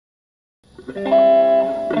I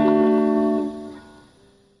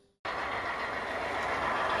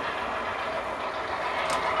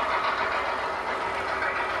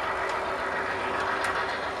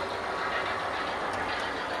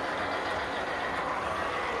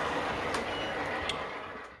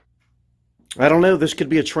don't know, this could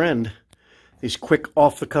be a trend. These quick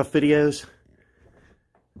off-the-cuff videos.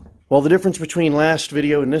 Well, the difference between last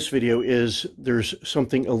video and this video is there's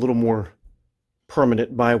something a little more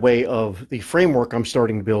permanent by way of the framework I'm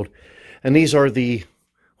starting to build. And these are the,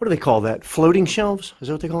 what do they call that? Floating shelves? Is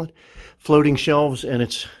that what they call it? Floating shelves, and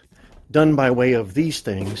it's done by way of these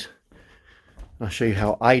things. I'll show you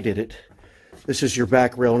how I did it. This is your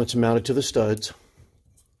back rail, and it's mounted to the studs.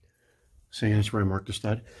 See, that's where I marked the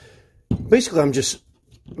stud. Basically, I'm just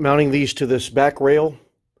mounting these to this back rail,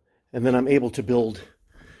 and then I'm able to build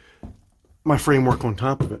my framework on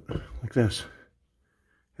top of it, like this.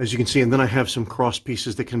 As you can see, and then I have some cross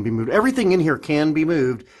pieces that can be moved. Everything in here can be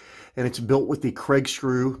moved, and it's built with the Craig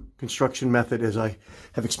screw construction method, as I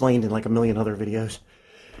have explained in like a million other videos.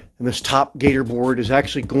 And this top gator board is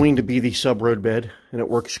actually going to be the sub-road bed, and it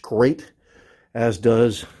works great, as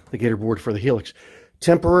does the gator board for the Helix.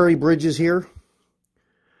 Temporary bridges here,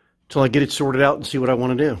 until I get it sorted out and see what I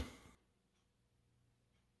want to do.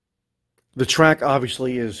 The track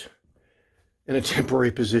obviously is in a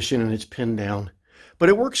temporary position and it's pinned down, but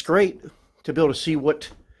it works great to be able to see what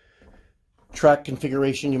track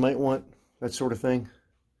configuration you might want, that sort of thing.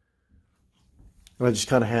 And I just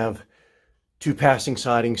kind of have two passing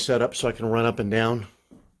sidings set up so I can run up and down,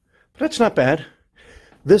 but that's not bad.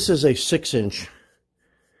 This is a 6-inch.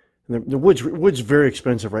 The wood's very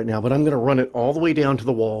expensive right now, but I'm going to run it all the way down to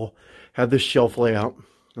the wall, have this shelf layout.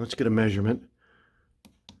 Let's get a measurement.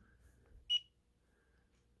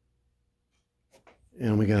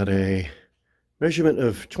 And we got a measurement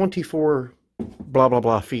of 24 blah, blah,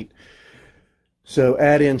 blah feet. So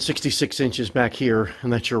add in 66 inches back here,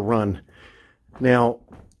 and that's your run. Now,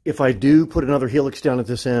 if I do put another Helix down at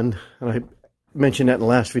this end, and I mentioned that in the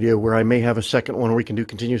last video where I may have a second one where we can do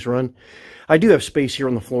continuous run, I do have space here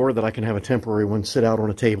on the floor that I can have a temporary one sit out on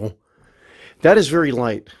a table. That is very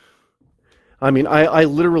light. I mean, I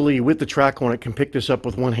literally, with the track on it, can pick this up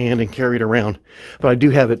with one hand and carry it around. But I do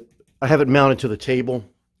have it, I have it mounted to the table,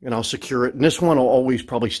 and I'll secure it. And this one will always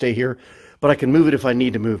probably stay here, but I can move it if I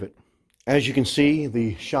need to move it. As you can see,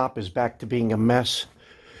 the shop is back to being a mess.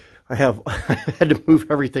 I had to move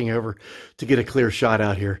everything over to get a clear shot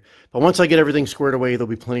out here. But once I get everything squared away, there'll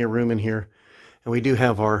be plenty of room in here. And we do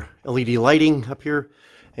have our LED lighting up here.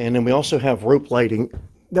 And then we also have rope lighting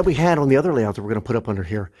that we had on the other layout that we're going to put up under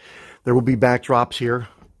here. There will be backdrops here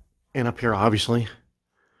and up here, obviously.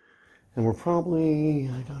 And we're probably,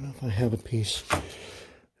 I don't know if I have a piece.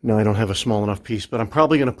 No, I don't have a small enough piece, but I'm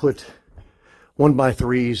probably going to put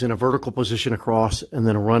 1x3s in a vertical position across and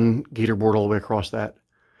then a run gator board all the way across that.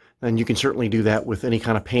 And you can certainly do that with any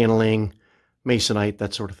kind of paneling, masonite,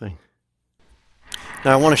 that sort of thing.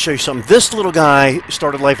 Now I want to show you something. This little guy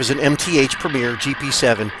started life as an MTH Premier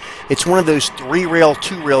GP7. It's one of those 3-rail,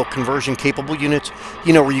 2-rail conversion capable units,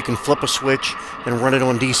 you know, where you can flip a switch and run it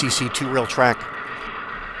on DCC 2-rail track.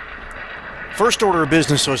 First order of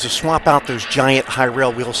business was to swap out those giant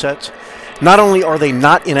high-rail wheel sets. Not only are they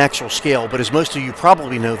not in actual scale, but as most of you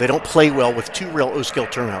probably know, they don't play well with 2-rail O-scale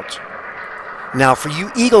turnouts. Now, for you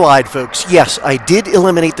eagle-eyed folks, yes, I did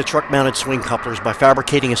eliminate the truck-mounted swing couplers by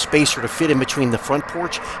fabricating a spacer to fit in between the front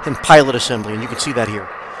porch and pilot assembly, and you can see that here.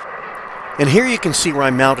 And here you can see where I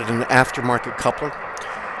mounted an aftermarket coupler.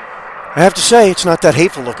 I have to say, it's not that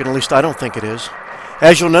hateful looking, at least I don't think it is.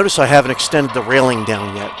 As you'll notice, I haven't extended the railing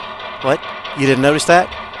down yet. What? You didn't notice that?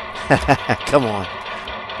 Come on.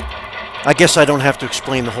 I guess I don't have to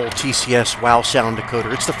explain the whole TCS wow sound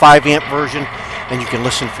decoder. It's the 5-amp version, and you can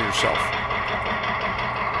listen for yourself.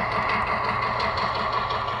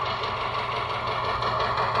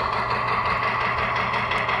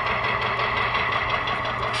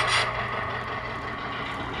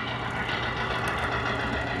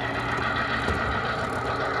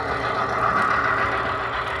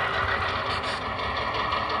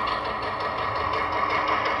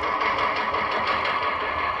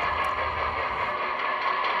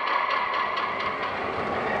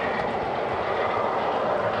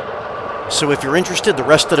 So if you're interested, the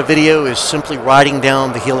rest of the video is simply riding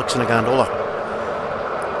down the Helix in a gondola.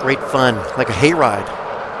 Great fun, like a hayride.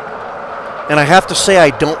 And I have to say,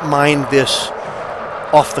 I don't mind this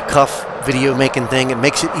off-the-cuff video making thing. It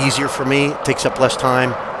makes it easier for me. It takes up less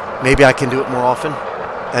time. Maybe I can do it more often.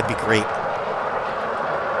 That'd be great.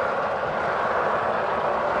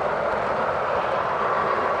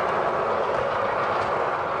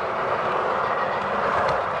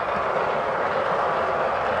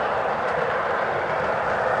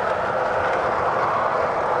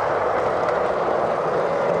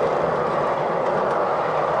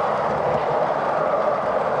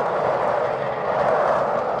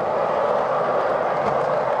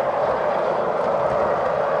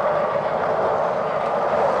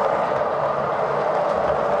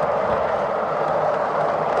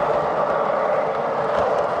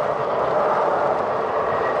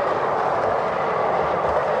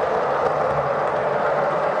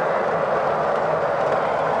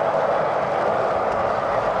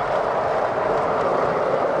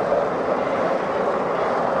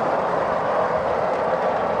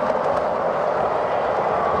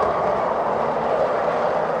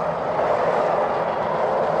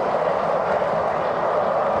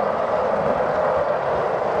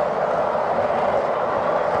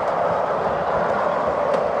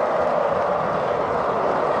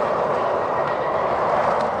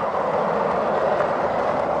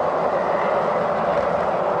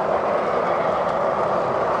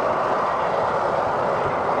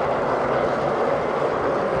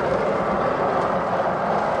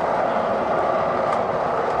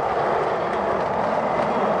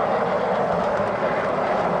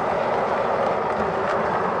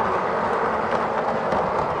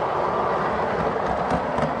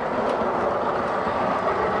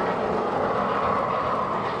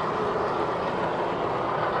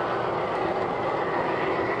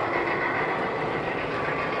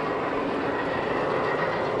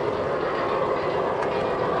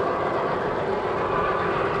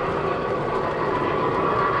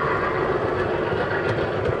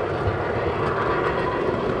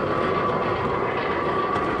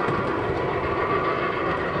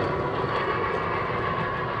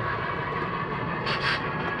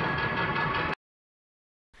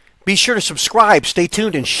 Be sure to subscribe, stay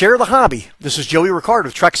tuned, and share the hobby. This is Joey Ricard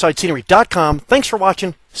of TracksideScenery.com. Thanks for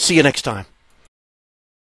watching. See you next time.